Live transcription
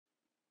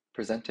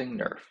Presenting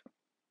NeRF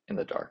in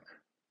the dark.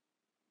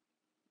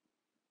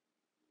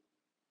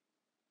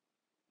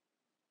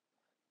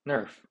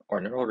 NeRF,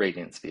 or neural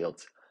radiance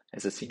fields,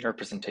 is a scene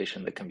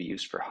representation that can be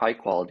used for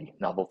high-quality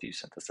novel view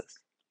synthesis.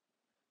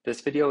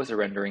 This video is a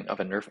rendering of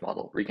a NeRF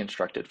model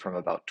reconstructed from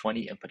about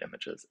 20 input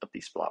images of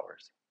these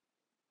flowers.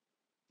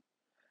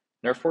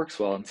 NeRF works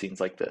well in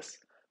scenes like this,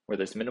 where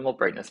there's minimal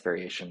brightness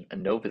variation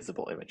and no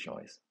visible image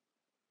noise.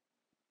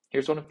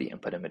 Here's one of the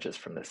input images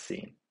from this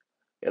scene.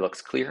 It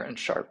looks clear and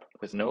sharp,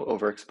 with no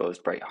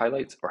overexposed bright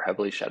highlights or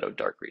heavily shadowed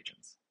dark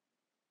regions.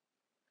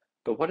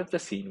 But what if the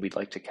scene we'd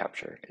like to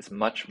capture is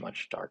much,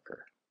 much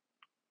darker?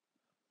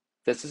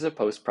 This is a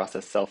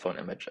post-processed cell phone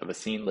image of a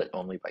scene lit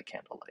only by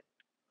candlelight.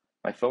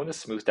 My phone has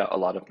smoothed out a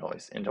lot of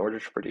noise in order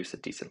to produce a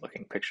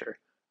decent-looking picture,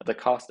 at the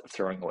cost of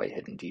throwing away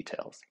hidden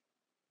details.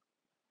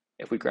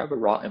 If we grab a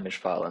raw image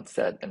file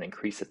instead and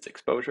increase its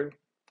exposure,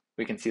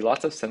 we can see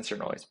lots of sensor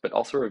noise, but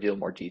also reveal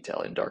more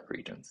detail in dark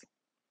regions.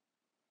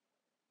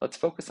 Let's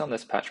focus on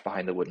this patch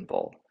behind the wooden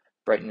bowl,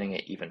 brightening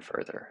it even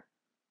further.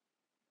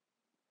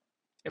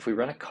 If we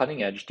run a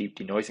cutting-edge deep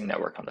denoising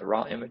network on the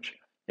raw image,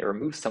 it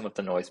removes some of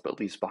the noise but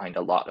leaves behind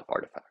a lot of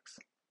artifacts.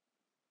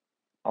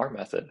 Our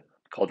method,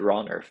 called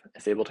raw NeRF,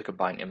 is able to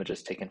combine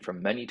images taken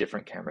from many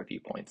different camera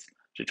viewpoints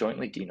to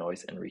jointly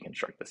denoise and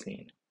reconstruct the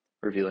scene,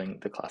 revealing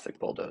the classic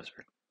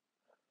bulldozer.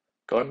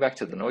 Going back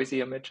to the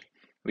noisy image,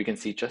 we can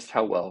see just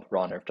how well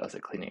raw NeRF does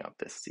at cleaning up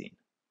this scene.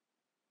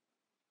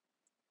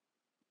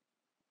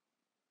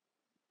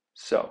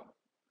 So,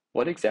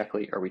 what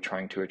exactly are we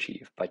trying to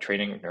achieve by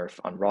training NeRF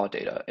on raw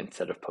data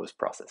instead of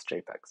post-processed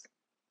JPEGs?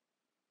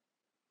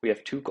 We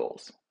have two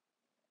goals.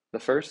 The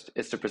first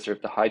is to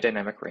preserve the high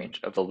dynamic range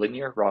of the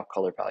linear raw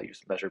color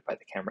values measured by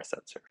the camera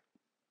sensor.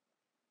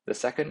 The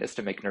second is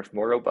to make NeRF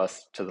more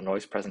robust to the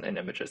noise present in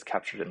images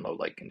captured in low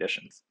light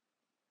conditions.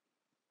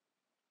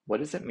 What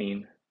does it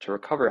mean to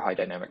recover high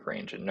dynamic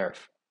range in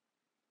NeRF?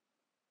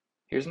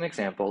 Here's an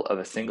example of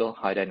a single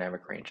high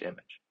dynamic range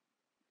image.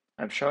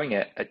 I'm showing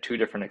it at two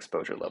different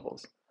exposure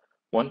levels,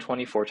 one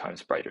 24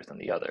 times brighter than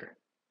the other.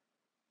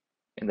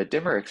 In the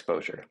dimmer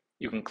exposure,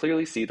 you can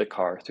clearly see the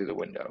car through the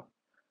window,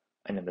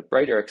 and in the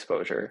brighter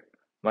exposure,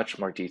 much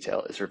more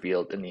detail is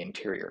revealed in the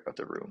interior of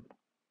the room.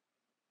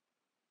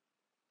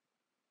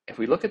 If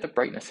we look at the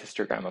brightness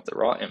histogram of the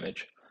raw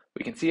image,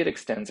 we can see it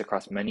extends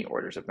across many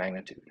orders of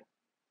magnitude.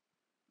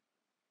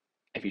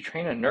 If you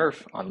train a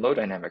NeRF on low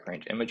dynamic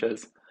range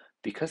images,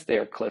 because they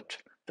are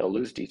clipped, they'll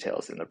lose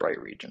details in the bright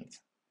regions.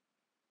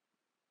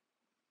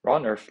 Raw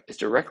NeRF is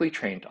directly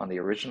trained on the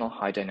original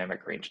high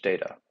dynamic range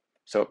data,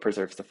 so it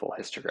preserves the full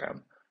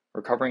histogram,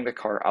 recovering the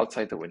car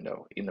outside the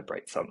window in the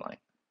bright sunlight.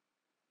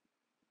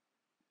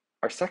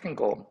 Our second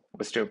goal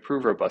was to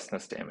improve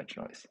robustness to image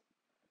noise.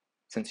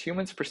 Since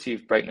humans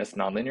perceive brightness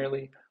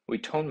nonlinearly, we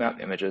tone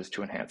map images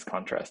to enhance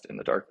contrast in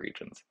the dark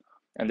regions,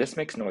 and this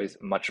makes noise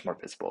much more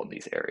visible in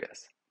these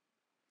areas.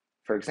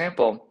 For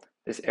example,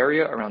 this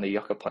area around the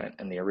yucca plant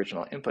in the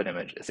original input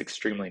image is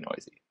extremely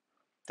noisy.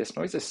 This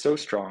noise is so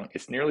strong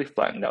it's nearly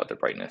flattened out the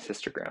brightness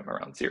histogram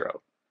around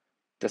 0.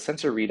 The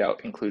sensor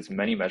readout includes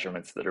many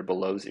measurements that are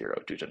below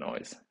 0 due to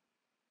noise.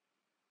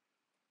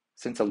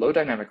 Since a low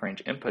dynamic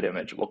range input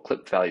image will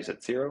clip values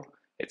at 0,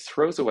 it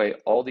throws away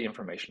all the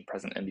information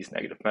present in these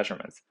negative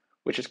measurements,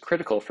 which is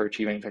critical for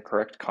achieving the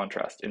correct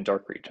contrast in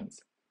dark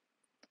regions.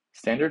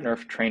 Standard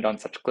NeRF trained on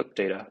such clipped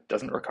data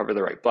doesn't recover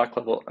the right black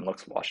level and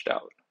looks washed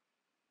out.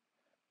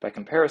 By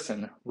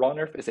comparison, raw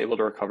NeRF is able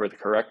to recover the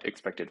correct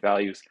expected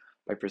values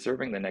by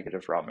preserving the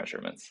negative raw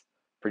measurements,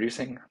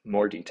 producing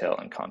more detail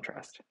and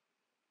contrast.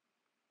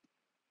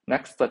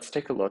 Next, let's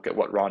take a look at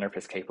what raw NeRF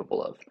is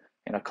capable of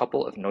in a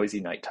couple of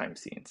noisy nighttime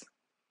scenes.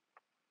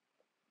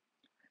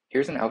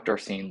 Here's an outdoor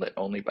scene lit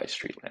only by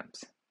street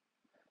lamps.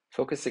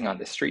 Focusing on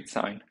the street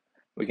sign,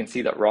 we can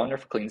see that raw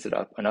NeRF cleans it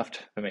up enough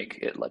to make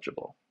it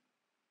legible.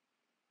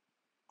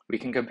 We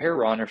can compare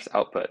raw NeRF's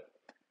output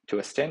to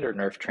a standard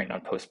NeRF trained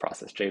on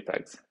post-processed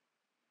JPEGs.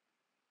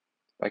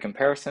 By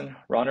comparison,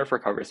 raw NeRF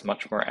recovers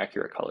much more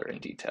accurate color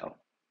and detail.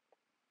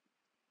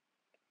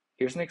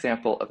 Here's an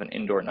example of an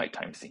indoor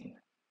nighttime scene.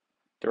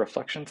 The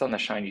reflections on the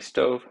shiny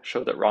stove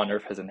show that raw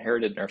NeRF has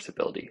inherited NeRF's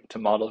ability to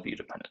model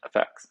view-dependent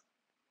effects.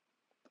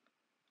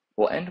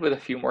 We'll end with a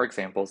few more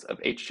examples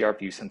of HDR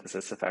view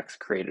synthesis effects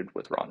created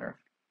with raw NeRF.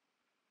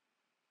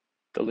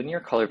 The linear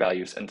color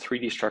values and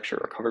 3D structure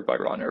recovered by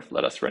raw NeRF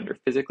let us render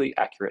physically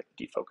accurate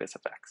defocus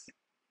effects.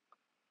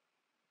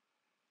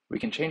 We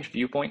can change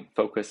viewpoint,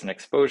 focus, and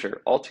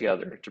exposure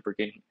altogether to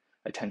bring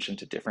attention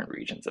to different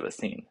regions of a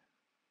scene.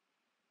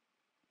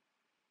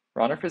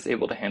 Raw NeRF is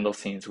able to handle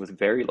scenes with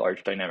very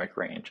large dynamic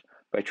range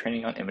by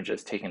training on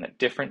images taken at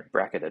different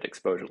bracketed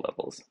exposure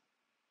levels.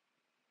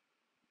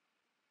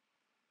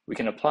 We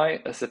can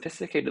apply a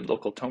sophisticated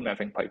local tone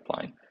mapping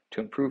pipeline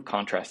to improve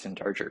contrast in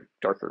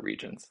darker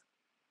regions.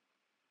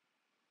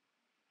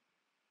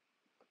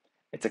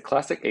 It's a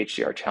classic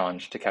HDR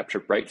challenge to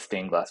capture bright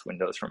stained glass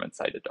windows from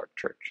inside a dark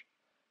church.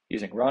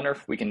 Using raw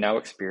NeRF, we can now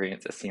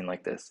experience a scene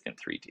like this in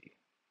 3D.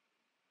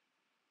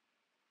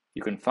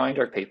 You can find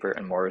our paper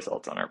and more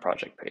results on our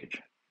project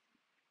page.